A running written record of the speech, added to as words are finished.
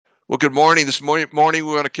Well, good morning. This morning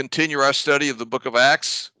we're going to continue our study of the book of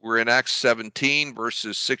Acts. We're in Acts 17,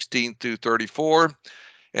 verses 16 through 34,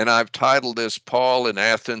 and I've titled this Paul in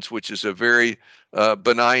Athens, which is a very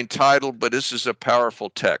benign title, but this is a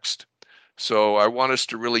powerful text. So I want us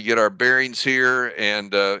to really get our bearings here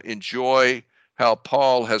and enjoy how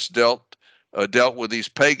Paul has dealt with these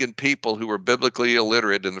pagan people who were biblically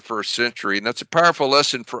illiterate in the first century. And that's a powerful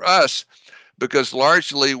lesson for us because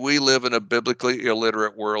largely we live in a biblically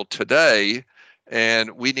illiterate world today,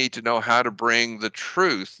 and we need to know how to bring the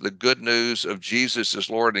truth, the good news of Jesus as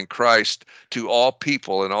Lord and Christ, to all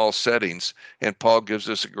people in all settings. And Paul gives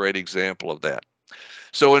us a great example of that.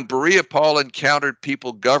 So in Berea, Paul encountered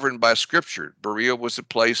people governed by Scripture. Berea was the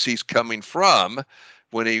place he's coming from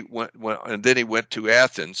when he went, and then he went to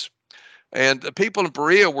Athens. And the people in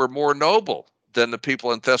Berea were more noble than the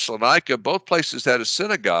people in Thessalonica. Both places had a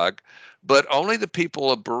synagogue, but only the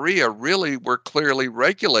people of Berea really were clearly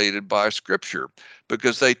regulated by Scripture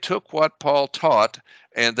because they took what Paul taught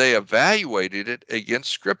and they evaluated it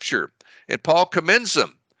against Scripture. And Paul commends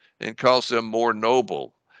them and calls them more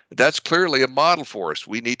noble. That's clearly a model for us.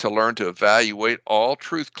 We need to learn to evaluate all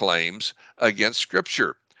truth claims against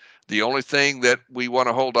Scripture. The only thing that we want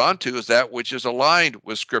to hold on to is that which is aligned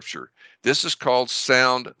with Scripture. This is called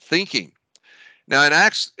sound thinking. Now,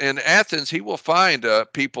 in Athens, he will find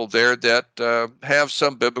people there that have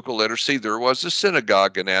some biblical literacy. There was a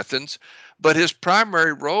synagogue in Athens, but his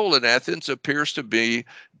primary role in Athens appears to be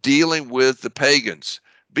dealing with the pagans,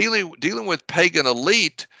 dealing with pagan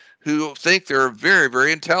elite who think they're very,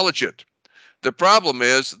 very intelligent. The problem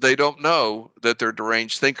is they don't know that they're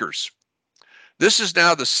deranged thinkers. This is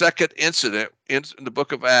now the second incident in the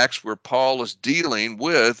book of Acts where Paul is dealing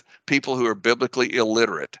with people who are biblically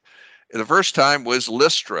illiterate. The first time was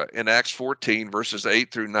Lystra in Acts 14, verses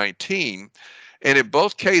 8 through 19. And in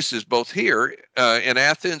both cases, both here in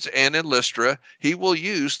Athens and in Lystra, he will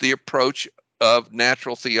use the approach of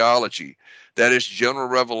natural theology, that is, general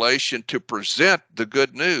revelation, to present the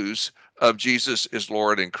good news of Jesus as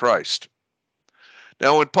Lord and Christ.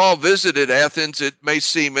 Now, when Paul visited Athens, it may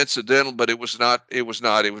seem incidental, but it was not. It was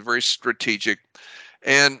very strategic.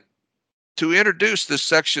 And to introduce this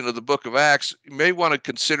section of the book of Acts, you may want to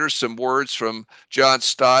consider some words from John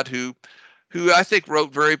Stott, who I think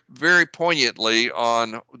wrote very, very poignantly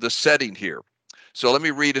on the setting here. So let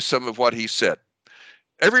me read some of what he said.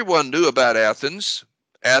 Everyone knew about Athens.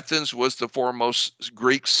 Athens was the foremost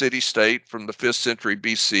Greek city-state from the 5th century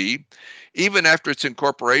BC. Even after its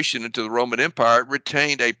incorporation into the Roman Empire, it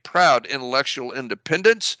retained a proud intellectual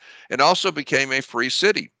independence and also became a free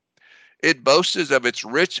city. It boasted of its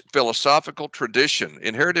rich philosophical tradition,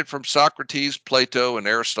 inherited from Socrates, Plato, and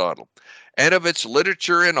Aristotle, and of its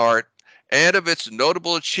literature and art, and of its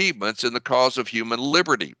notable achievements in the cause of human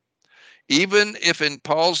liberty. Even if in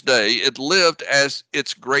Paul's day it lived as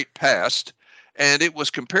its great past, and it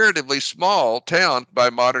was comparatively small town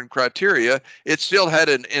by modern criteria, it still had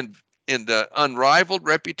an unrivaled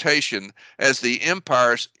reputation as the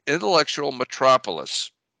empire's intellectual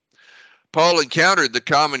metropolis. Paul encountered the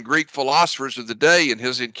common Greek philosophers of the day in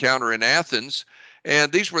his encounter in Athens, and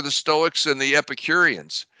these were the Stoics and the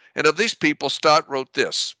Epicureans. And of these people, Stott wrote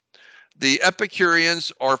this: the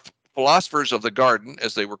Epicureans, or philosophers of the garden,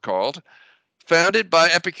 as they were called, founded by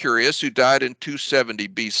Epicurus, who died in 270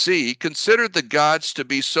 BC, considered the gods to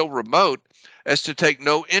be so remote as to take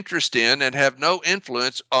no interest in and have no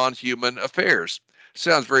influence on human affairs.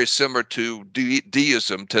 Sounds very similar to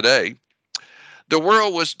deism today. The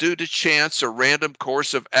world was due to chance, a random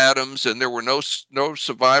course of atoms, and there were no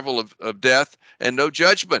survival of death and no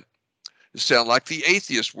judgment. It sounds like the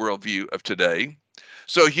atheist worldview of today.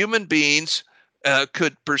 So human beings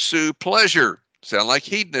could pursue pleasure. Sound like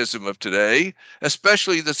hedonism of today,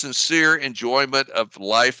 especially the sincere enjoyment of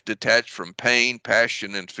life detached from pain,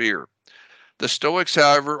 passion, and fear. The Stoics,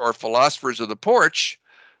 however, are philosophers of the porch,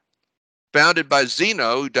 founded by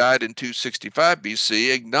Zeno, who died in 265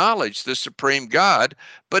 BC, acknowledged the supreme God,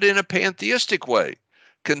 but in a pantheistic way,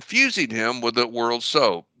 confusing him with the world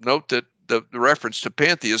so. Note that the reference to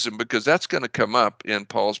pantheism, because that's going to come up in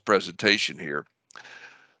Paul's presentation here.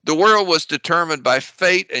 The world was determined by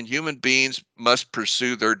fate, and human beings must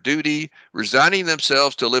pursue their duty, resigning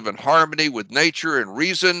themselves to live in harmony with nature and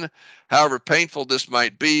reason, however painful this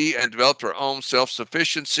might be, and develop their own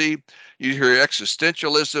self-sufficiency. You hear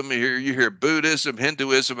existentialism, you hear Buddhism,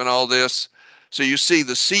 Hinduism, and all this. So you see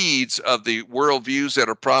the seeds of the worldviews that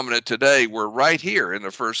are prominent today were right here in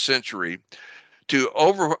the first century. To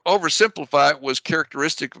oversimplify it was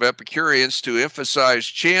characteristic of Epicureans to emphasize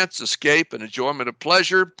chance, escape, and enjoyment of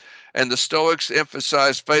pleasure, and the Stoics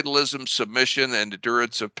emphasized fatalism, submission, and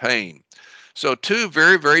endurance of pain. So two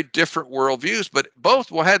very, very different worldviews, but both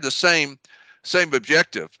had the same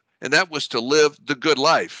objective, and that was to live the good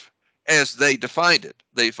life as they defined it.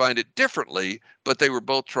 They defined it differently, but they were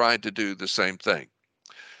both trying to do the same thing.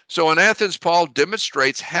 So in Athens, Paul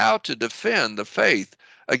demonstrates how to defend the faith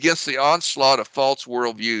against the onslaught of false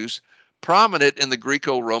worldviews prominent in the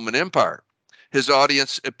Greco-Roman Empire. His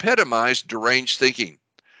audience epitomized deranged thinking.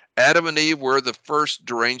 Adam and Eve were the first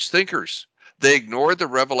deranged thinkers. They ignored the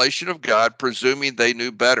revelation of God, presuming they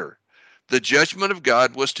knew better. The judgment of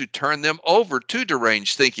God was to turn them over to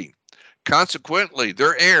deranged thinking. Consequently,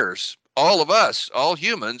 their heirs, all of us, all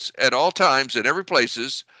humans, at all times, in every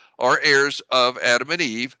places, are heirs of Adam and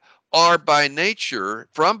Eve, are by nature,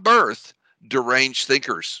 from birth, deranged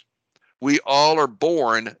thinkers. We all are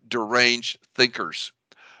born deranged thinkers.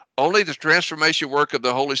 Only the transformation work of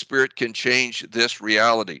the Holy Spirit can change this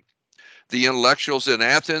reality. The intellectuals in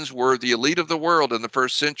Athens were the elite of the world in the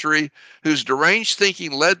first century, whose deranged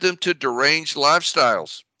thinking led them to deranged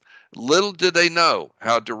lifestyles. Little did they know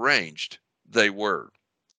how deranged they were.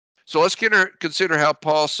 So let's consider how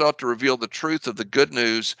Paul sought to reveal the truth of the good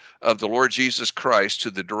news of the Lord Jesus Christ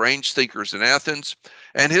to the deranged thinkers in Athens,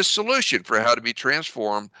 and his solution for how to be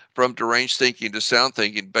transformed from deranged thinking to sound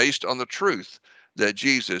thinking based on the truth that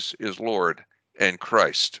Jesus is Lord and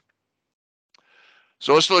Christ.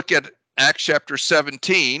 So let's look at Acts chapter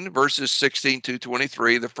 17, verses 16 to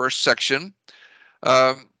 23, the first section.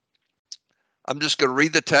 I'm just going to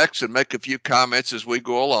read the text and make a few comments as we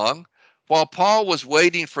go along. While Paul was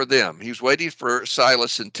waiting for them, he was waiting for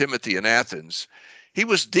Silas and Timothy in Athens, he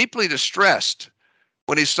was deeply distressed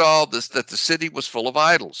when he saw that the city was full of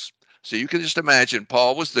idols. So you can just imagine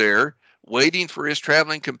Paul was there waiting for his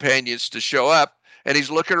traveling companions to show up, and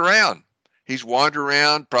he's looking around. He's wandering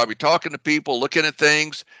around, probably talking to people, looking at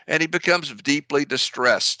things, and he becomes deeply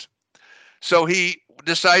distressed. So he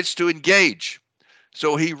decides to engage.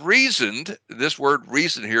 So he reasoned. This word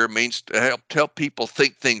reason here means to help people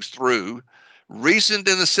think things through. Reasoned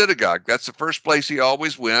in the synagogue. That's the first place he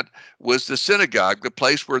always went, was the synagogue, the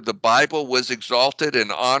place where the Bible was exalted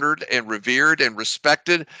and honored and revered and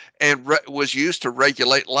respected and was used to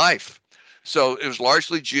regulate life. So it was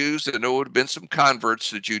largely Jews, and there would have been some converts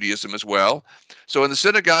to Judaism as well. So in the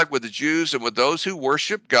synagogue with the Jews and with those who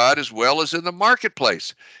worship God, as well as in the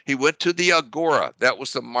marketplace. He went to the agora. That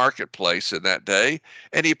was the marketplace in that day.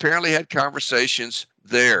 And he apparently had conversations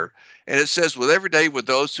there. And it says with every day with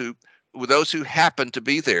those who happen to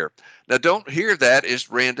be there. Now don't hear that as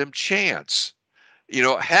random chance.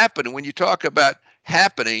 Happen, when you talk about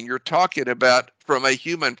happening, you're talking about from a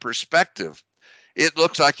human perspective. It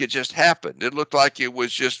looks like it just happened. It looked like it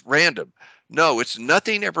was just random. No, it's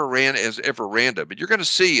nothing ever random. And you're going to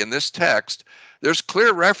see in this text, there's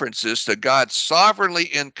clear references to God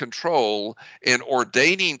sovereignly in control in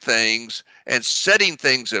ordaining things and setting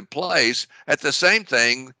things in place. At the same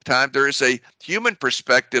time, there is a human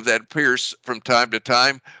perspective that appears from time to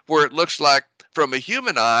time where it looks like from a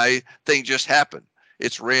human eye, things just happen.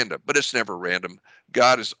 It's random, but it's never random.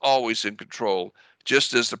 God is always in control.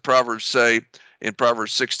 Just as the Proverbs say, in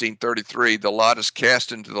Proverbs 16:33, the lot is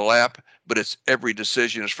cast into the lap, but its every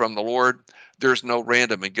decision is from the Lord. There's no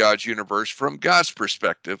random in God's universe from God's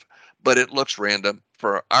perspective, but it looks random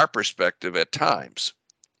from our perspective at times.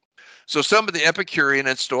 So some of the Epicurean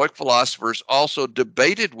and Stoic philosophers also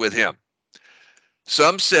debated with him.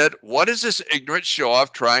 Some said, what is this ignorant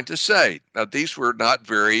show-off trying to say? Now, these were not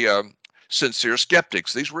very sincere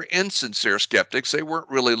skeptics. These were insincere skeptics. They weren't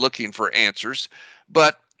really looking for answers,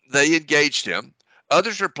 but they engaged him.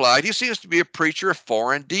 Others replied, he seems to be a preacher of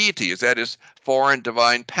foreign deities, that is, foreign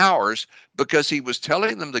divine powers, because he was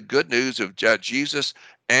telling them the good news of Jesus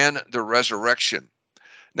and the resurrection.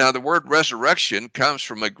 Now, the word resurrection comes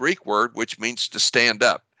from a Greek word which means to stand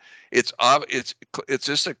up. It's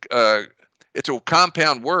just it's a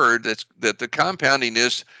compound word that the compounding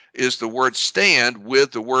is the word stand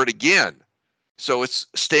with the word again. So it's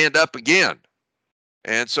stand up again.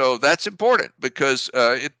 And so that's important because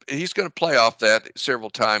he's going to play off that several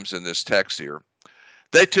times in this text here.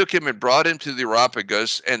 They took him and brought him to the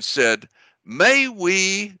Areopagus and said, may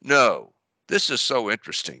we know. This is so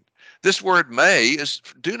interesting. This word may is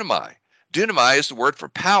dunamai. Dunamai is the word for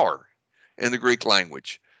power in the Greek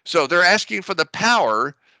language. So they're asking for the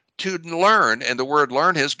power to learn, and the word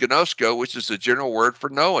learn is gnosko, which is the general word for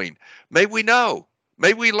knowing. May we know.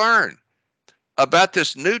 May we learn about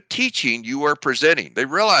this new teaching you are presenting. They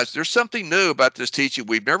realize there's something new about this teaching.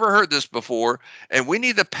 We've never heard this before, and we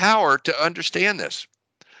need the power to understand this.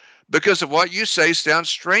 Because of what you say sounds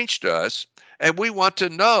strange to us, and we want to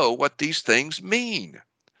know what these things mean.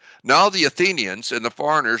 Now the Athenians and the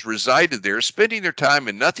foreigners resided there, spending their time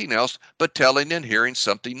in nothing else but telling and hearing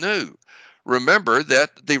something new. Remember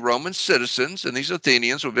that the Roman citizens, and these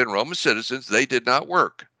Athenians who have been Roman citizens, they did not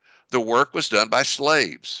work. The work was done by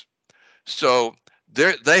slaves. So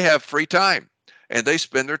they have free time, and they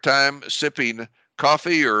spend their time sipping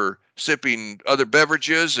coffee or sipping other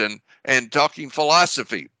beverages and talking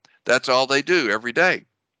philosophy. That's all they do every day.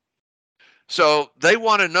 So they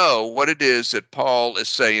want to know what it is that Paul is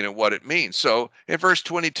saying and what it means. So in verse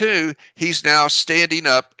 22, he's now standing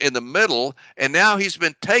up in the middle, and now he's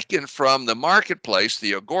been taken from the marketplace,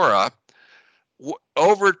 the agora,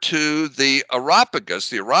 over to the Areopagus.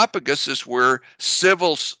 The Areopagus is where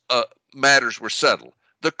civil matters were settled.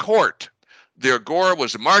 The court. The agora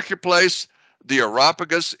was the marketplace. The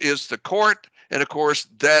Areopagus is the court. And of course,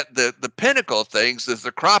 that the pinnacle of things is the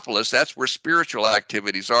Acropolis. That's where spiritual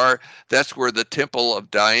activities are. That's where the temple of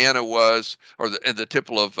Diana was, or the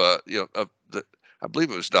temple of I believe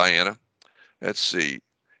it was Diana. Let's see,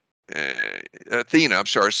 Athena. I'm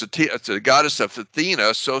sorry, it's the goddess of Athena,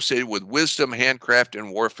 associated with wisdom, handcraft,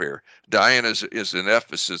 and warfare. Diana is in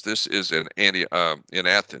Ephesus. This is in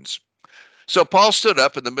Athens. So Paul stood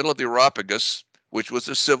up in the middle of the Areopagus, which was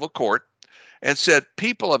a civil court, and said,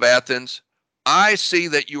 "People of Athens, I see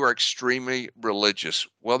that you are extremely religious."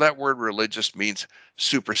 Well, that word religious means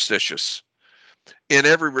superstitious in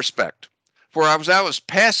every respect. For I was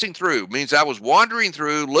passing through, means I was wandering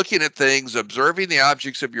through, looking at things, observing the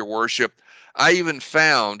objects of your worship. I even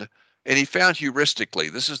found, and he found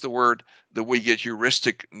heuristically. This is the word that we get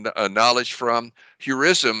heuristic knowledge from.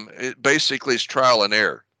 Heurism, it basically is trial and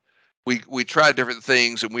error. We try different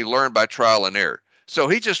things and we learn by trial and error. So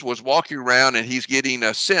he just was walking around and he's getting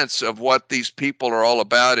a sense of what these people are all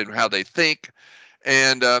about and how they think.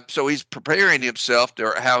 And so he's preparing himself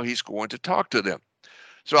to how he's going to talk to them.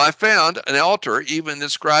 So I found an altar even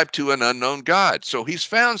inscribed to an unknown God. So he's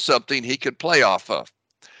found something he can play off of.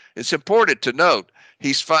 It's important to note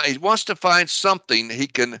he wants to find something he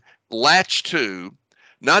can latch to.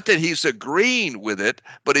 Not that he's agreeing with it,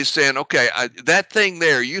 but he's saying, okay, that thing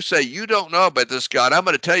there, you say you don't know about this God. I'm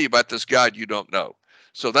going to tell you about this God you don't know.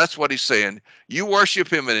 So that's what he's saying. You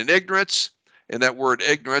worship him in ignorance. And that word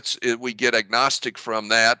ignorance, we get agnostic from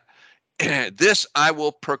that. This I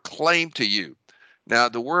will proclaim to you. Now,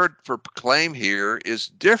 the word for proclaim here is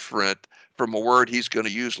different from a word he's going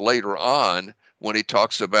to use later on when he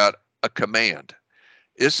talks about a command.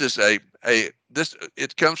 This is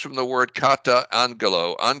it comes from the word kata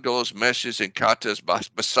angelo. Angelo's message and kata is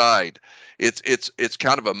beside. It's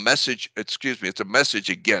kind of a message, it's a message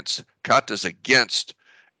against. Kata's against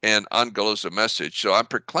and angelo's a message. So I'm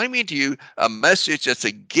proclaiming to you a message that's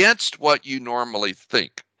against what you normally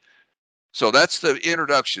think. So that's the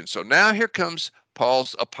introduction. So now here comes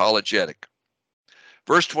Paul's apologetic.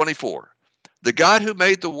 Verse 24, the God who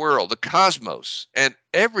made the world, the cosmos, and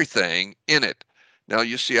everything in it. Now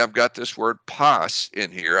you see I've got this word pas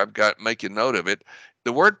in here. I've got making note of it.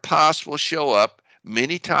 The word pas will show up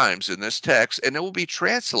many times in this text, and it will be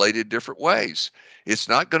translated different ways. It's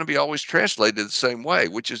not going to be always translated the same way,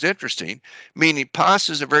 which is interesting, meaning pas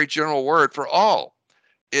is a very general word for all.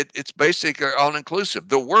 It's basically all-inclusive.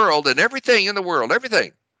 The world and everything in the world,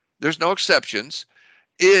 everything. There's no exceptions.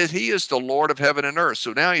 He is the Lord of heaven and earth.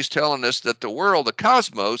 So now he's telling us that the world, the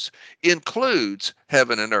cosmos, includes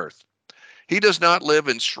heaven and earth. He does not live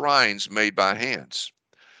in shrines made by hands.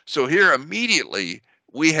 So here immediately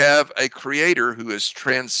we have a creator who is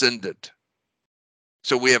transcendent.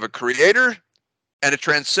 So we have a creator and a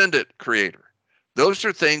transcendent creator. Those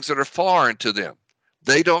are things that are foreign to them.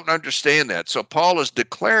 They don't understand that. So Paul is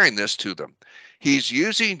declaring this to them. He's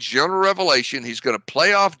using general revelation. He's going to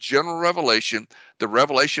play off general revelation, the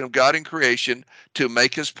revelation of God in creation, to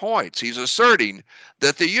make his points. He's asserting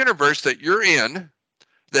that the universe that you're in,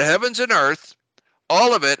 the heavens and earth,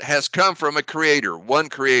 all of it has come from a creator, one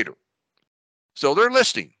creator. So they're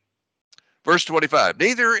listening. Verse 25,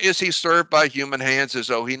 neither is he served by human hands as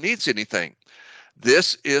though he needs anything.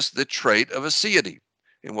 This is the trait of aseity.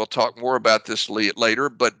 And we'll talk more about this later,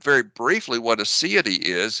 but very briefly, what aseity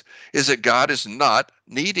is that God is not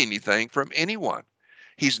needing anything from anyone.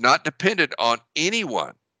 He's not dependent on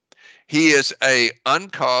anyone. He is a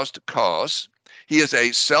uncaused cause. He is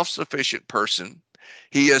a self-sufficient person.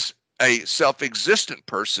 He is a self-existent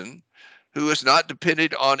person who is not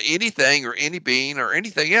dependent on anything or any being or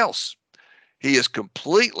anything else. He is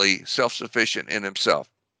completely self-sufficient in himself.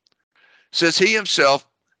 Since he himself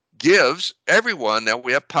gives everyone, now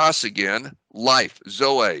we have pas again, life,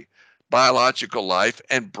 zoe, biological life,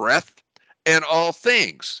 and breath, and all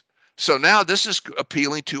things. So now this is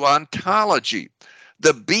appealing to ontology.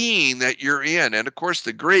 the being that you're in. And of course,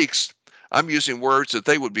 the Greeks, I'm using words that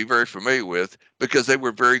they would be very familiar with because they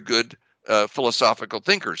were very good philosophical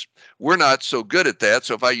thinkers. We're not so good at that.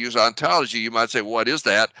 So if I use ontology, you might say, what is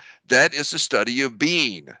that? That is the study of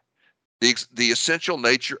being, the essential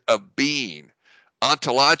nature of being.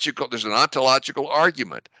 There's an ontological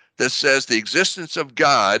argument that says the existence of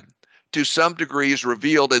God to some degree is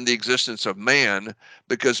revealed in the existence of man,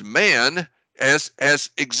 because man has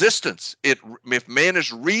existence. If man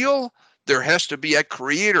is real, there has to be a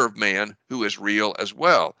creator of man who is real as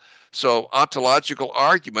well. So ontological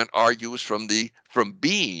argument argues from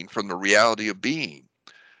being, from the reality of being.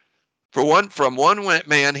 From one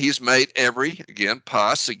man, he's made every, again,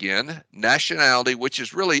 pas, again, nationality, which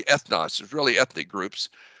is really ethnos, it's really ethnic groups.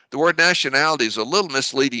 The word nationality is a little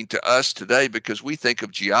misleading to us today because we think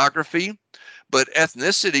of geography, but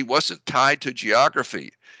ethnicity wasn't tied to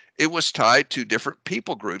geography. It was tied to different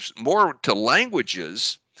people groups, more to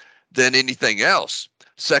languages than anything else.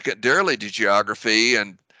 Secondarily to geography,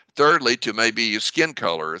 and thirdly to maybe skin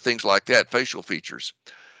color or things like that, facial features.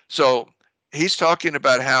 So he's talking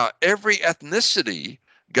about how every ethnicity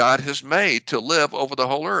God has made to live over the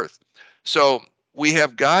whole earth. So we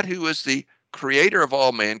have God who is the creator of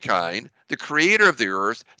all mankind, the creator of the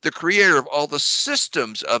earth, the creator of all the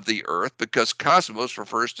systems of the earth, because cosmos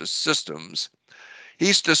refers to systems.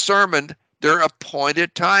 He's determined their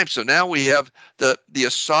appointed time. So now we have the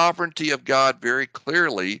sovereignty of God very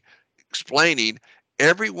clearly explaining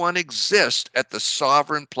everyone exists at the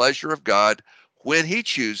sovereign pleasure of God when he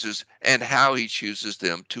chooses and how he chooses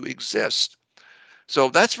them to exist. So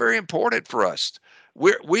that's very important for us.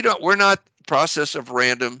 We're not process of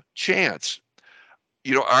random chance.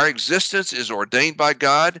 Our existence is ordained by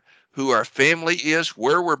God, who our family is,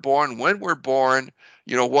 where we're born, when we're born,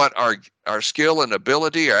 what our skill and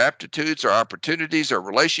ability, our aptitudes, our opportunities, our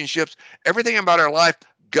relationships, everything about our life,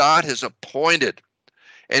 God has appointed.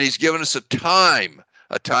 And he's given us a time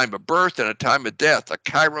of birth and a time of death, a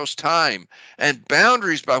kairos time, and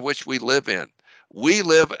boundaries by which we live in. We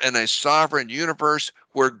live in a sovereign universe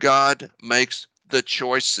where God makes the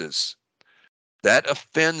choices. That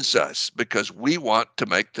offends us because we want to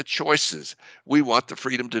make the choices. We want the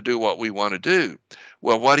freedom to do what we want to do.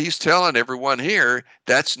 Well, what he's telling everyone here,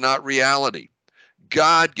 that's not reality.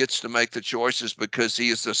 God gets to make the choices because he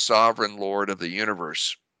is the sovereign Lord of the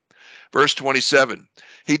universe. Verse 27,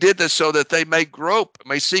 he did this so that they may grope,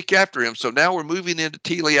 may seek after him. So now we're moving into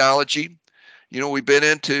teleology. We've been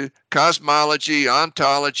into cosmology,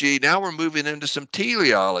 ontology. Now we're moving into some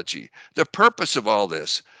teleology. The purpose of all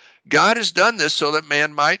this. God has done this so that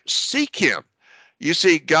man might seek him. You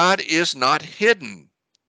see, God is not hidden.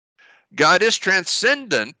 God is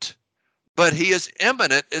transcendent, but he is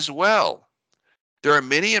immanent as well. There are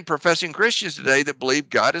many in professing Christians today that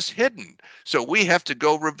believe God is hidden. So we have to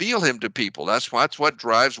go reveal him to people. That's what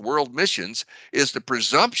drives world missions, is the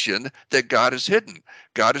presumption that God is hidden.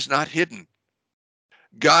 God is not hidden.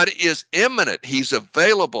 God is immanent. He's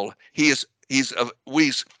available. He's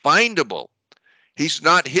findable. He's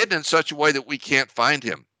not hidden in such a way that we can't find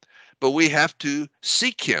him. But we have to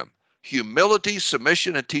seek him. Humility,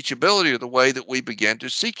 submission, and teachability are the way that we begin to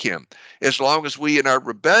seek him. As long as we in our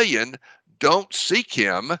rebellion don't seek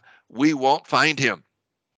him, we won't find him.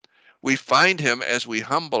 We find him as we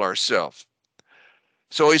humble ourselves.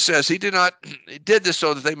 So he says he did this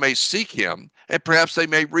so that they may seek him, and perhaps they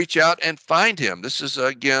may reach out and find him. This is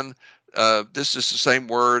again, this is the same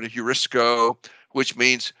word, heurisko, which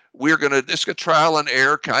means it's a trial and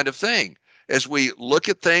error kind of thing. As we look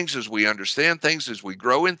at things, as we understand things, as we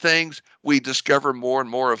grow in things, we discover more and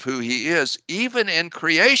more of who he is, even in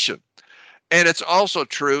creation. And it's also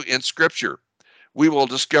true in Scripture. We will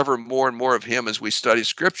discover more and more of him as we study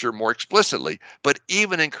Scripture more explicitly. But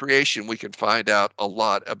even in creation, we can find out a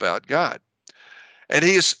lot about God. And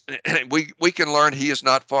we can learn he is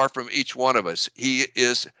not far from each one of us. He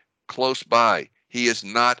is close by. He is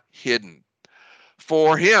not hidden.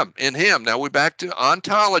 For him, in him. Now we're back to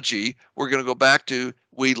ontology. We're going to go back to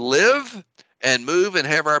we live and move and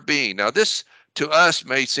have our being. Now this to us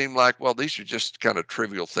may seem like, well, these are just kind of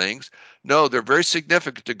trivial things. No, they're very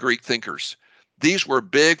significant to Greek thinkers. These were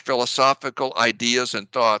big philosophical ideas and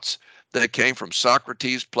thoughts that came from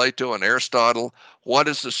Socrates, Plato, and Aristotle. What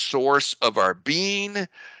is the source of our being?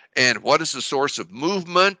 And what is the source of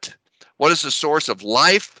movement? What is the source of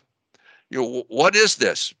life? What is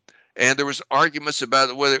this? And there was arguments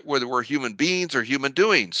about whether we're human beings or human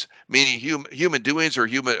doings, meaning human doings or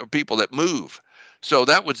human people that move. So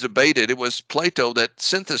that was debated. It was Plato that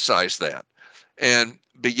synthesized that. And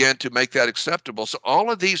began to make that acceptable. So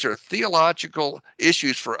all of these are theological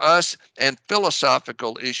issues for us and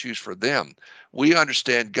philosophical issues for them. We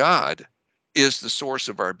understand God is the source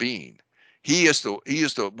of our being. He is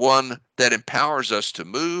the one that empowers us to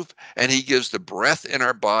move, and he gives the breath in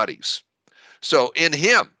our bodies. So in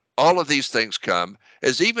him, all of these things come,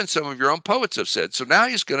 as even some of your own poets have said. So now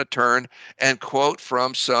he's going to turn and quote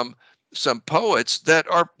from some poets that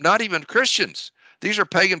are not even Christians. These are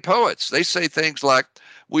pagan poets. They say things like,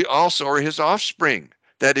 we also are his offspring.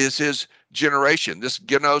 That is his generation. This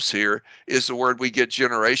genos here is the word we get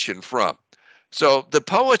generation from. So the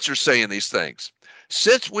poets are saying these things.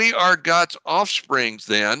 Since we are God's offsprings,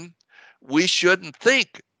 then we shouldn't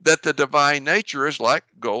think that the divine nature is like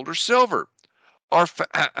gold or silver, or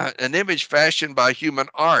an image fashioned by human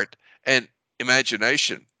art and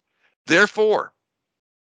imagination. Therefore,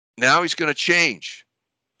 now he's going to change.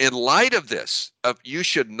 In light of this, you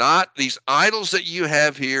should not, these idols that you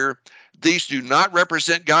have here, these do not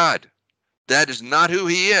represent God. That is not who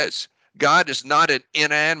he is. God is not an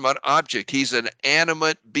inanimate object. He's an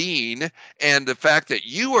animate being. And the fact that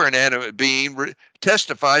you are an animate being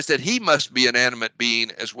testifies that he must be an animate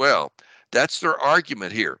being as well. That's their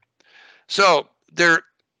argument here. So the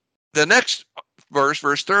next verse,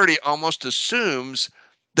 verse 30, almost assumes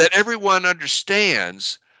that everyone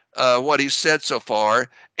understands what he's said so far,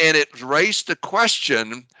 and it raised the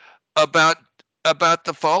question about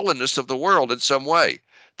the fallenness of the world in some way.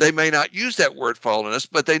 They may not use that word fallenness,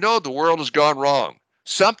 but they know the world has gone wrong.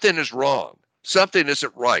 Something is wrong. Something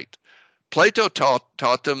isn't right. Plato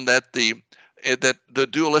taught them that the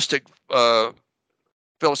dualistic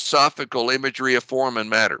philosophical imagery of form and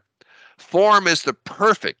matter. Form is the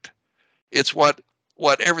perfect. It's what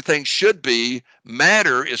everything should be.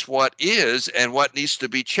 Matter is what is and what needs to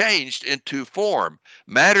be changed into form.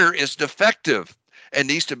 Matter is defective and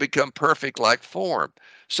needs to become perfect like form.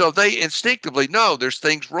 So they instinctively know there's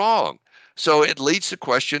things wrong. So it leads to the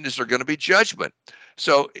question, is there going to be judgment?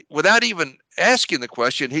 So without even asking the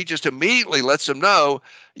question, he just immediately lets them know,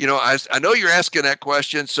 I know you're asking that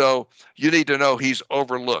question, so you need to know he's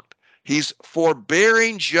overlooked. He's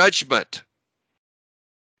forbearing judgment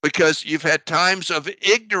because you've had times of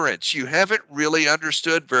ignorance. You haven't really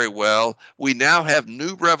understood very well. We now have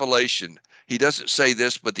new revelation. He doesn't say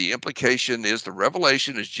this, but the implication is the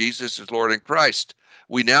revelation is Jesus is Lord and Christ.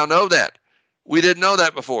 We now know that. We didn't know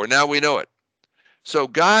that before. Now we know it. So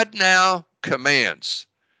God now commands.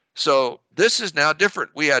 So this is now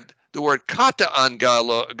different. We had the word kata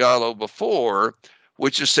angalo before,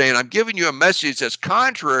 which is saying, I'm giving you a message that's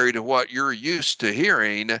contrary to what you're used to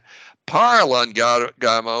hearing.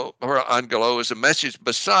 Paralangalo is a message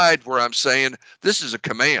beside where I'm saying, this is a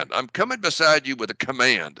command. I'm coming beside you with a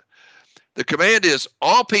command. The command is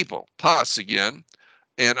all people, pas again,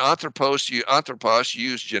 and anthropos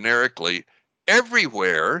used generically,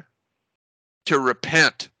 everywhere, to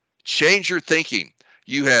repent, change your thinking.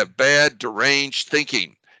 You have bad, deranged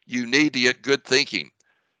thinking. You need to get good thinking.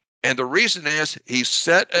 And the reason is he's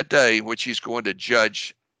set a day in which he's going to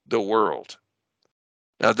judge the world.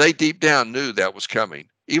 Now, they deep down knew that was coming.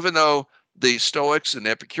 Even though the Stoics and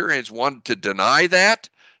Epicureans wanted to deny that,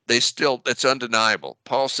 it's undeniable.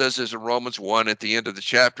 Paul says this in Romans 1 at the end of the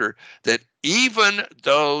chapter, that even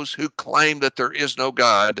those who claim that there is no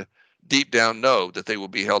God deep down know that they will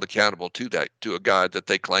be held accountable to a God that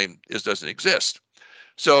they claim doesn't exist.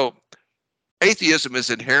 So atheism is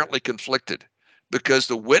inherently conflicted because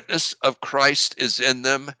the witness of Christ is in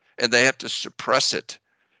them and they have to suppress it.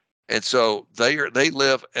 And so they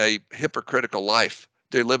live a hypocritical life.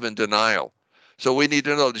 They live in denial. So we need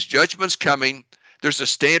to know this judgment's coming. There's a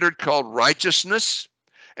standard called righteousness,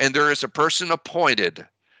 and there is a person appointed,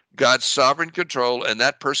 God's sovereign control, and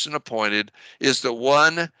that person appointed is the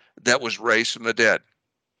one that was raised from the dead.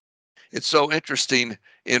 It's so interesting.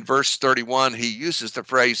 In verse 31, he uses the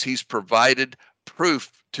phrase, he's provided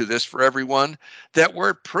proof to this for everyone. That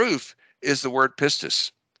word proof is the word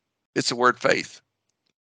pistis. It's the word faith.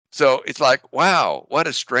 So it's like, wow, what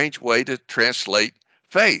a strange way to translate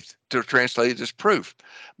faith, to translate it as proof.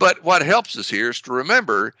 But what helps us here is to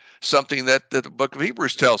remember something that the book of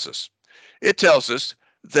Hebrews tells us. It tells us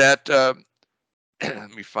that,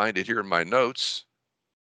 let me find it here in my notes.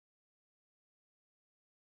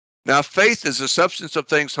 Now, faith is the substance of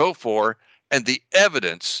things hoped for and the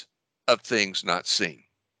evidence of things not seen.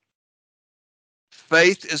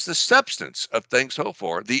 Faith is the substance of things hoped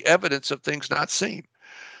for, the evidence of things not seen.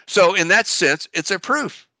 So in that sense, it's a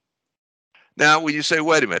proof. Now, when you say,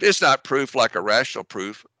 wait a minute, it's not proof like a rational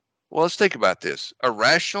proof. Well, let's think about this. A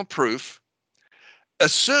rational proof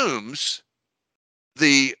assumes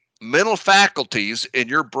the mental faculties in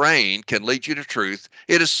your brain can lead you to truth.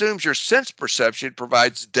 It assumes your sense perception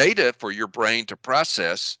provides data for your brain to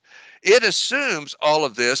process. It assumes all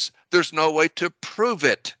of this. There's no way to prove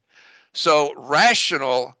it. So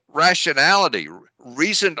rationality,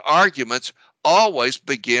 reasoned arguments always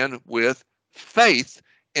begin with faith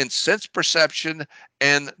in sense perception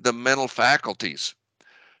and the mental faculties.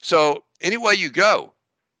 So any way you go,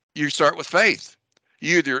 you start with faith.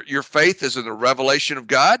 Either your faith is in the revelation of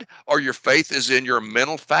God, or your faith is in your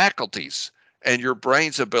mental faculties and your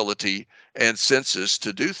brain's ability and senses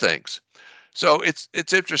to do things. So it's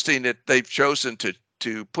interesting that they've chosen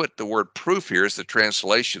to put the word proof here as the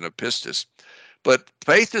translation of pistis. But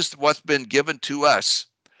faith is what's been given to us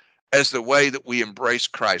as the way that we embrace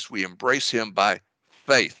Christ. We embrace him by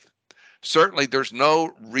faith. Certainly there's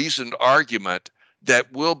no reasoned argument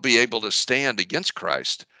that will be able to stand against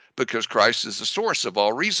Christ, because Christ is the source of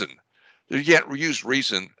all reason. You can't use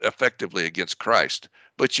reason effectively against Christ,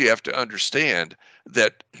 but you have to understand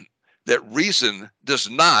that reason does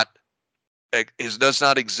not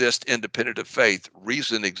exist independent of faith.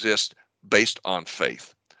 Reason exists based on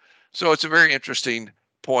faith. So it's a very interesting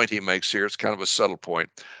point he makes here. It's kind of a subtle point.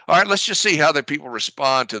 All right, let's just see how the people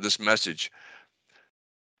respond to this message.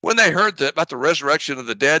 When they heard about the resurrection of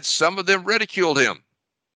the dead, some of them ridiculed him,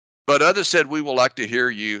 but others said, "We will like to hear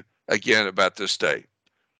you again about this day."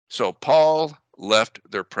 So Paul left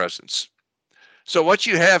their presence. So what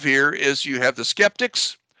you have here is you have the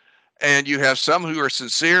skeptics, and you have some who are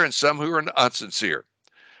sincere and some who are unsincere.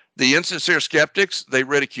 The insincere skeptics, they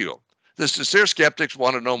ridicule. The sincere skeptics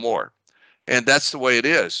want to know more. And that's the way it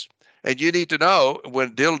is. And you need to know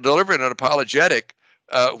when delivering an apologetic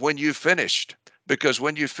when you've finished, because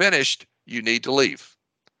when you've finished, you need to leave.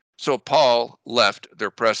 So Paul left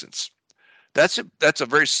their presence. That's a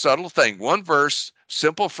very subtle thing. One verse,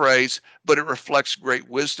 simple phrase, but it reflects great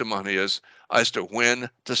wisdom on his as to when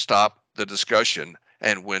to stop the discussion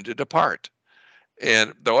and when to depart.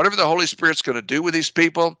 And whatever the Holy Spirit's going to do with these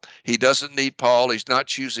people, he doesn't need Paul. He's not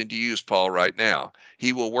choosing to use Paul right now.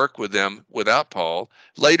 He will work with them without Paul.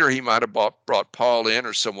 Later, he might have brought Paul in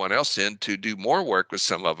or someone else in to do more work with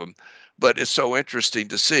some of them. But it's so interesting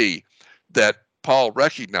to see that Paul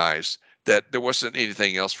recognized that there wasn't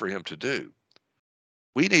anything else for him to do.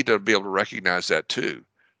 We need to be able to recognize that too,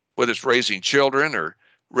 whether it's raising children or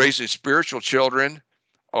raising spiritual children,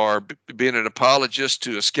 or being an apologist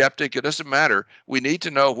to a skeptic. It doesn't matter. We need to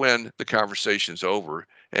know when the conversation's over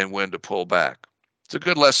and when to pull back. It's a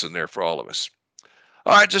good lesson there for all of us.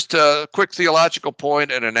 All right, just a quick theological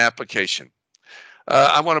point and an application.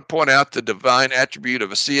 I want to point out the divine attribute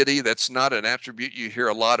of aseity. That's not an attribute you hear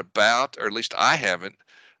a lot about, or at least I haven't.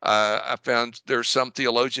 I found there's some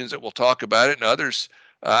theologians that will talk about it, and others.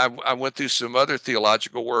 I went through some other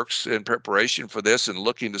theological works in preparation for this and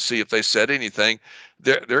looking to see if they said anything.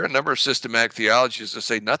 There are a number of systematic theologians that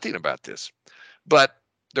say nothing about this. But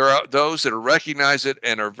there are those that recognize it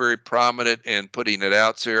and are very prominent in putting it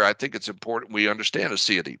out there. I think it's important we understand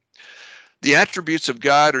aseity. The attributes of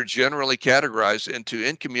God are generally categorized into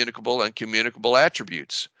incommunicable and communicable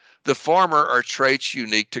attributes. The former are traits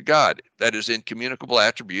unique to God. That is, incommunicable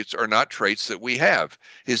attributes are not traits that we have.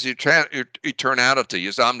 His eternality,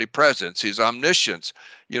 his omnipresence, his omniscience,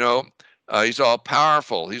 he's all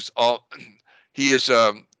powerful. He is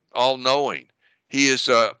all knowing. He is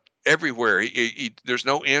everywhere. There's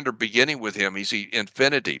no end or beginning with him. He's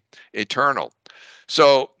infinity, eternal.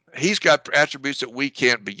 So he's got attributes that we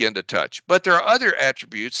can't begin to touch. But there are other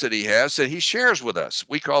attributes that he has that he shares with us.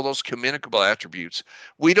 We call those communicable attributes.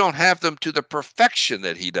 We don't have them to the perfection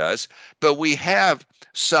that he does, but we have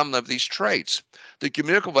some of these traits. The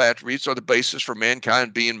communicable attributes are the basis for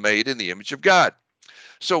mankind being made in the image of God.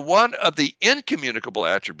 So one of the incommunicable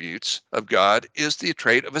attributes of God is the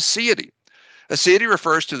trait of aseity. Aseity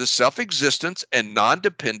refers to the self-existence and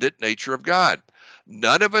non-dependent nature of God.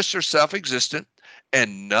 None of us are self-existent,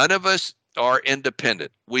 and none of us are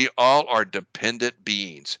independent. We all are dependent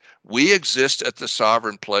beings. We exist at the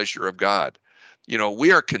sovereign pleasure of God.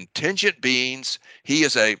 We are contingent beings.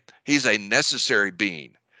 He's a necessary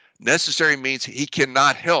being. Necessary means he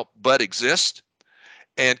cannot help but exist.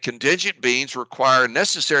 And contingent beings require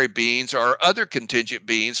necessary beings or other contingent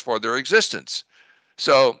beings for their existence.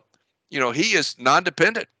 So, he is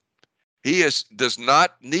non-dependent. He does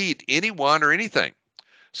not need anyone or anything.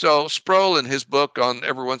 So Sproul, in his book on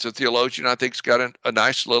Everyone's a Theologian, I think, has got a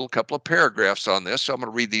nice little couple of paragraphs on this. So I'm going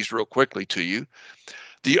to read these real quickly to you.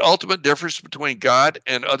 The ultimate difference between God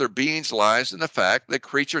and other beings lies in the fact that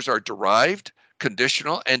creatures are derived,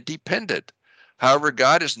 conditional, and dependent. However,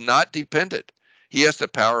 God is not dependent. He has the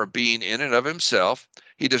power of being in and of himself.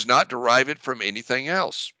 He does not derive it from anything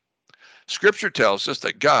else. Scripture tells us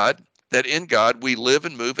that in God we live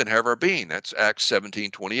and move and have our being. That's Acts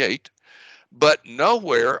 17:28. But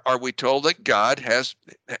nowhere are we told that God has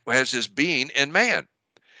his being in man.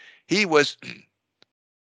 He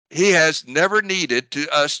has never needed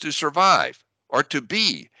us to survive or to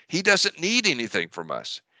be. He doesn't need anything from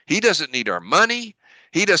us. He doesn't need our money.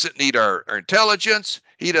 He doesn't need our intelligence.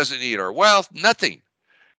 He doesn't need our wealth, nothing.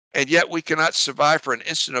 And yet we cannot survive for an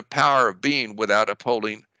instant of power of being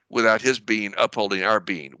without his being upholding our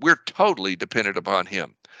being. We're totally dependent upon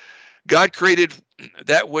him. God created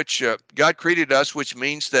God created us, which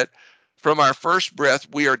means that from our first breath,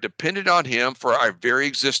 we are dependent on him for our very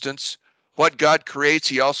existence. What God creates,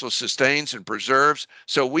 he also sustains and preserves.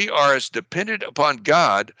 So we are as dependent upon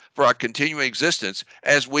God for our continuing existence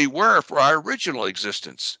as we were for our original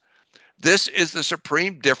existence. This is the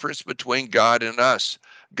supreme difference between God and us.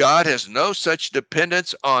 God has no such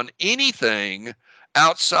dependence on anything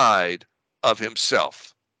outside of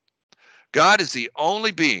himself. God is the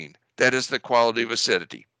only being that has the quality of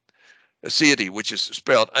aseity, which is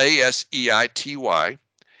spelled A-S-E-I-T-Y.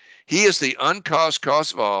 He is the uncaused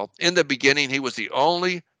cause of all. In the beginning, he was the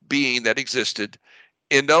only being that existed.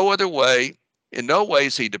 In no way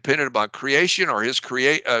is he dependent upon creation or his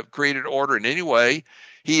created order in any way.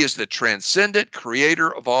 He is the transcendent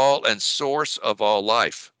creator of all and source of all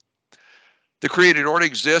life. The created order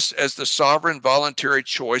exists as the sovereign voluntary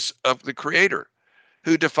choice of the creator,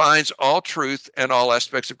 who defines all truth and all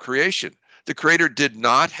aspects of creation. The creator did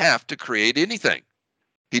not have to create anything.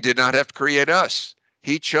 He did not have to create us.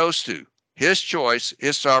 He chose to. His choice,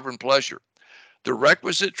 his sovereign pleasure. The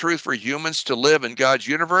requisite truth for humans to live in God's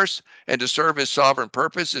universe and to serve his sovereign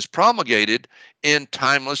purpose is promulgated in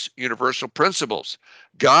timeless universal principles.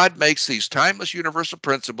 God makes these timeless universal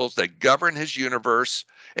principles that govern his universe,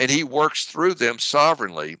 and he works through them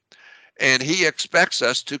sovereignly, and he expects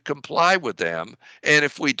us to comply with them. And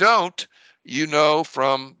if we don't,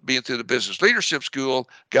 from being through the business leadership school,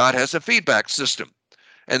 God has a feedback system.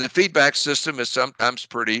 And the feedback system is sometimes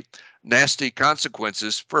pretty nasty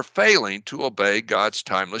consequences for failing to obey God's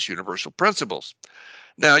timeless universal principles.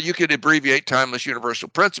 Now, you could abbreviate timeless universal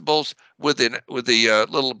principles with the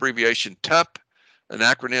little abbreviation TUP, an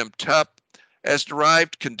acronym TUP. As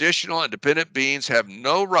derived, conditional and dependent beings have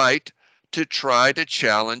no right to try to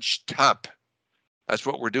challenge TUP. That's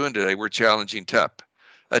what we're doing today. We're challenging TUP.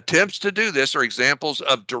 Attempts to do this are examples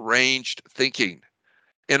of deranged thinking.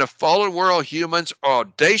 In a fallen world, humans are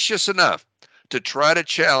audacious enough to try to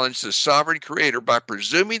challenge the sovereign creator by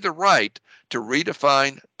presuming the right to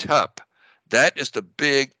redefine TUP. That is the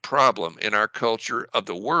big problem in our culture of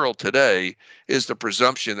the world today, is the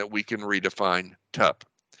presumption that we can redefine TUP.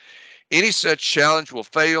 Any such challenge will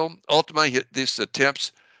fail. Ultimately, these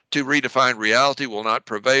attempts to redefine reality will not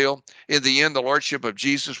prevail. In the end, the lordship of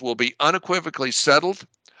Jesus will be unequivocally settled.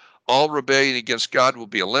 All rebellion against God will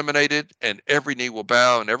be eliminated, and every knee will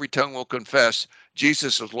bow and every tongue will confess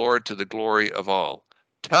Jesus is Lord to the glory of all.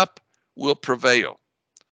 TUP will prevail.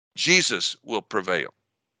 Jesus will prevail.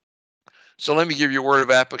 So let me give you a word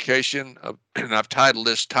of application, and I've titled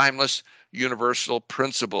this Timeless Universal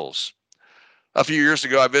Principles. A few years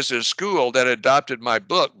ago, I visited a school that adopted my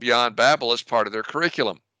book, Beyond Babel, as part of their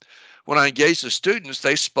curriculum. When I engaged the students,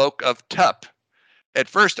 they spoke of TUP. At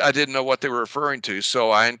first, I didn't know what they were referring to,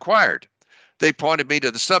 so I inquired. They pointed me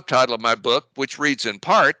to the subtitle of my book, which reads in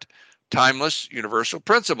part, Timeless Universal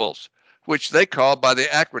Principles, which they call by the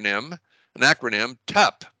acronym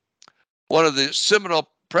TUP. One of the seminal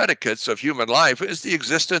predicates of human life is the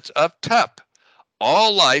existence of TUP.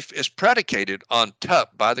 All life is predicated on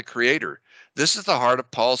TUP by the Creator. This is the heart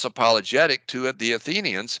of Paul's apologetic to the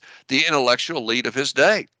Athenians, the intellectual elite of his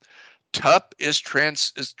day. TUP is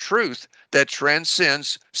truth that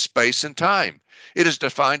transcends space and time. It is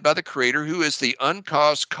defined by the Creator, who is the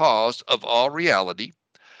uncaused cause of all reality.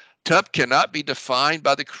 TUP cannot be defined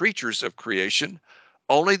by the creatures of creation.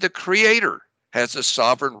 Only the Creator has the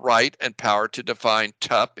sovereign right and power to define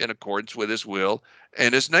TUP in accordance with his will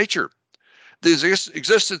and his nature. The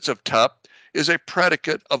existence of TUP is a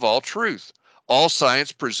predicate of all truth. All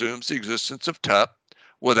science presumes the existence of TUP.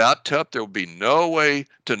 Without TUP, there will be no way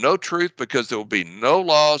to know truth, because there will be no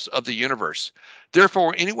laws of the universe.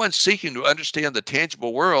 Therefore, anyone seeking to understand the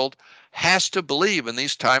tangible world has to believe in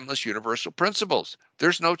these timeless universal principles.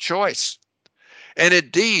 There's no choice. And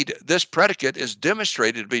indeed, this predicate is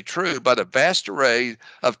demonstrated to be true by the vast array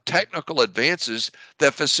of technical advances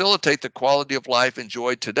that facilitate the quality of life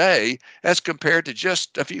enjoyed today as compared to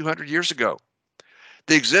just a few hundred years ago.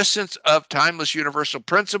 The existence of timeless universal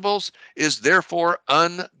principles is therefore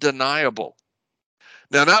undeniable.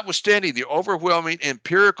 Now, notwithstanding the overwhelming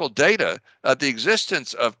empirical data of the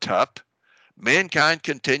existence of TUP, mankind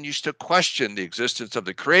continues to question the existence of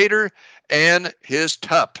the Creator and his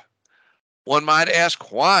tup. One might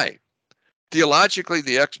ask why. Theologically,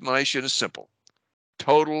 the explanation is simple: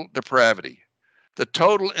 total depravity, the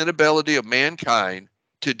total inability of mankind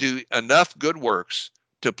to do enough good works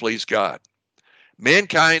to please God.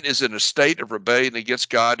 Mankind is in a state of rebellion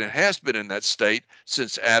against God and has been in that state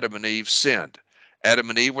since Adam and Eve sinned.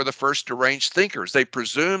 Adam and Eve were the first deranged thinkers. They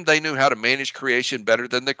presumed they knew how to manage creation better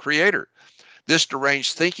than the Creator. This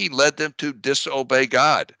deranged thinking led them to disobey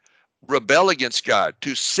God, rebel against God,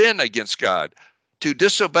 to sin against God, to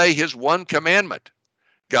disobey his one commandment.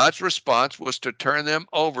 God's response was to turn them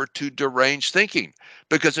over to deranged thinking,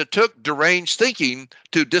 because it took deranged thinking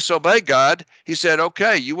to disobey God. He said,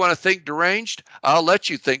 okay, you want to think deranged? I'll let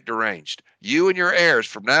you think deranged. You and your heirs,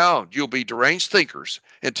 from now on, you'll be deranged thinkers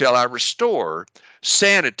until I restore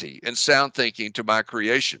sanity and sound thinking to my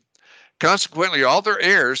creation. Consequently, all their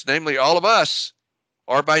heirs, namely all of us,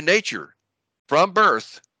 are by nature, from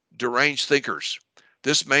birth, deranged thinkers.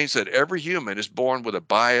 This means that every human is born with a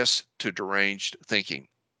bias to deranged thinking.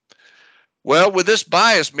 Well, with this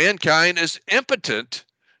bias, mankind is impotent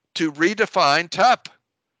to redefine tup,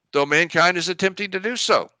 though mankind is attempting to do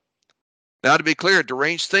so. Now, to be clear,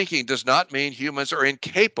 deranged thinking does not mean humans are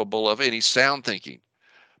incapable of any sound thinking.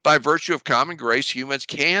 By virtue of common grace, humans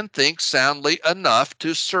can think soundly enough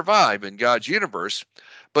to survive in God's universe,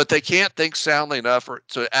 but they can't think soundly enough or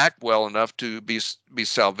to act well enough to be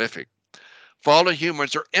salvific. Fallen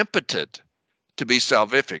humans are impotent to be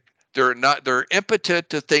salvific. They're impotent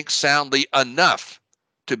to think soundly enough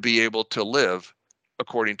to be able to live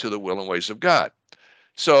according to the will and ways of God.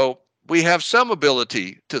 So we have some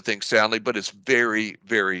ability to think soundly, but it's very,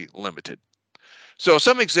 very limited. So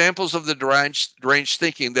some examples of the deranged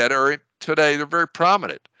thinking that are today, they're very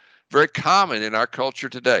prominent, very common in our culture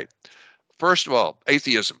today. First of all,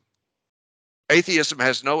 atheism. Atheism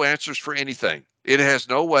has no answers for anything. It has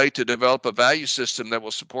no way to develop a value system that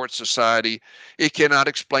will support society. It cannot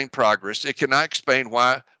explain progress. It cannot explain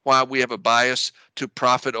why we have a bias to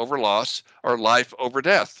profit over loss or life over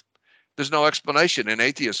death. There's no explanation in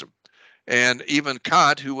atheism. And even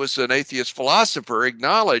Kant, who was an atheist philosopher,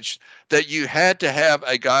 acknowledged that you had to have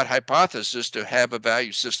a God hypothesis to have a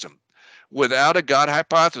value system. Without a God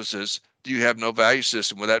hypothesis, you have no value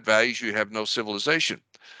system. Without values, you have no civilization.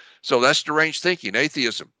 So that's deranged thinking,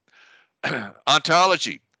 atheism.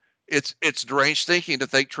 Ontology. It's deranged thinking to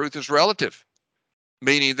think truth is relative,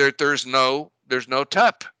 meaning that there's no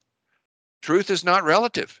tup. Truth is not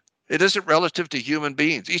relative. It isn't relative to human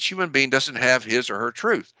beings. Each human being doesn't have his or her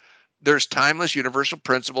truth. There's timeless universal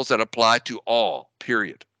principles that apply to all,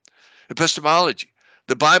 period. Epistemology.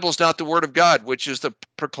 The Bible is not the word of God, which is the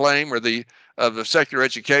proclaim or the of the secular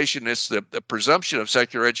education. It's the presumption of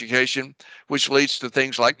secular education, which leads to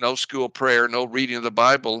things like no school prayer, no reading of the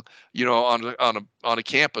Bible, on a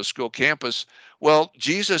campus, school campus. Well,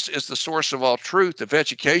 Jesus is the source of all truth. If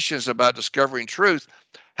education is about discovering truth,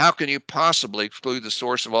 how can you possibly exclude the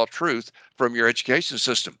source of all truth from your education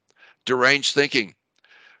system? Deranged thinking.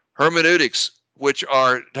 Hermeneutics, which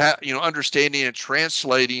are understanding and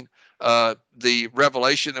translating the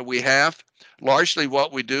revelation that we have. Largely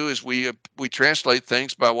what we do is we translate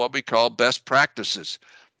things by what we call best practices.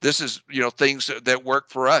 This is things that work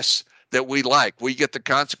for us, that we like. We get the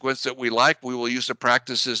consequence that we like. We will use the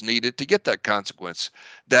practices needed to get that consequence.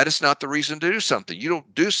 That is not the reason to do something. You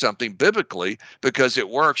don't do something biblically because it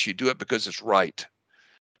works. You do it because it's right.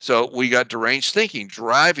 So we got deranged thinking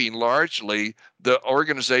driving largely the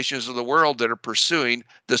organizations of the world that are pursuing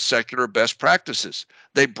the secular best practices.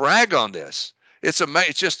 They brag on this. It's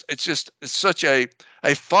such a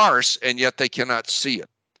farce, and yet they cannot see it.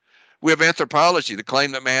 We have anthropology, the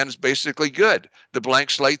claim that man is basically good, the blank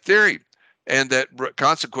slate theory, and that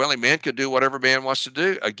consequently man can do whatever man wants to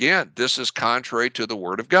do. Again, this is contrary to the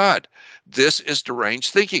word of God. This is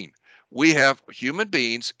deranged thinking. We have human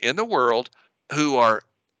beings in the world who are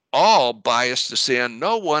all biased to sin.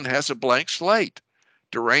 No one has a blank slate.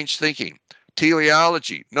 Deranged thinking.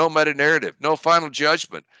 Teleology, no meta-narrative, no final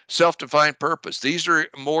judgment, self-defined purpose. These are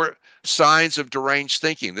more signs of deranged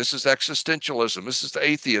thinking. This is existentialism. This is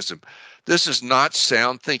atheism. This is not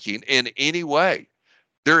sound thinking in any way.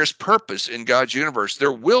 There is purpose in God's universe.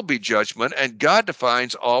 There will be judgment, and God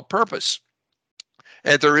defines all purpose.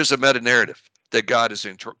 And there is a meta-narrative that God is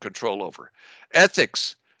in control over.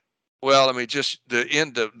 Ethics. Well, I mean, just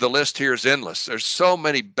the list here is endless. There's so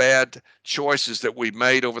many bad choices that we've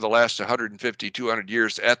made over the last 150, 200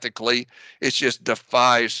 years ethically. It just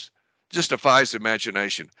defies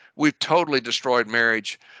imagination. We've totally destroyed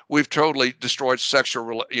marriage. We've totally destroyed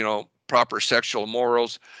proper sexual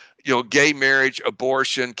morals. gay marriage,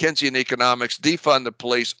 abortion, Keynesian economics, defund the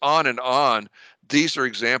police, on and on. These are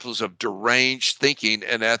examples of deranged thinking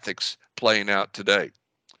and ethics playing out today.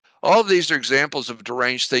 All of these are examples of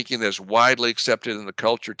deranged thinking that's widely accepted in the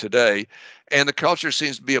culture today, and the culture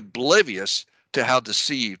seems to be oblivious to how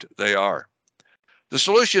deceived they are. The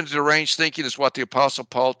solution to deranged thinking is what the Apostle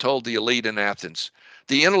Paul told the elite in Athens,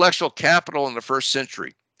 the intellectual capital in the first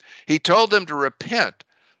century. He told them to repent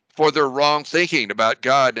for their wrong thinking about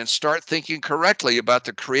God and start thinking correctly about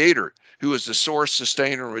the Creator, who is the source,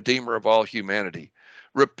 sustainer, and redeemer of all humanity.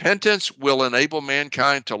 Repentance will enable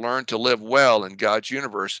mankind to learn to live well in God's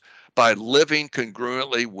universe by living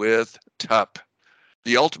congruently with TUP.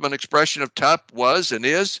 The ultimate expression of TUP was and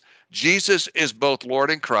is Jesus is both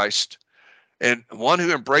Lord and Christ, and one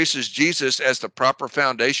who embraces Jesus as the proper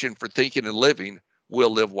foundation for thinking and living will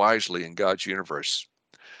live wisely in God's universe.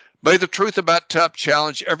 May the truth about TUP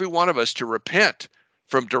challenge every one of us to repent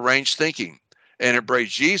from deranged thinking and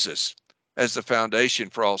embrace Jesus as the foundation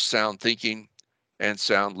for all sound thinking and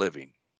sound living.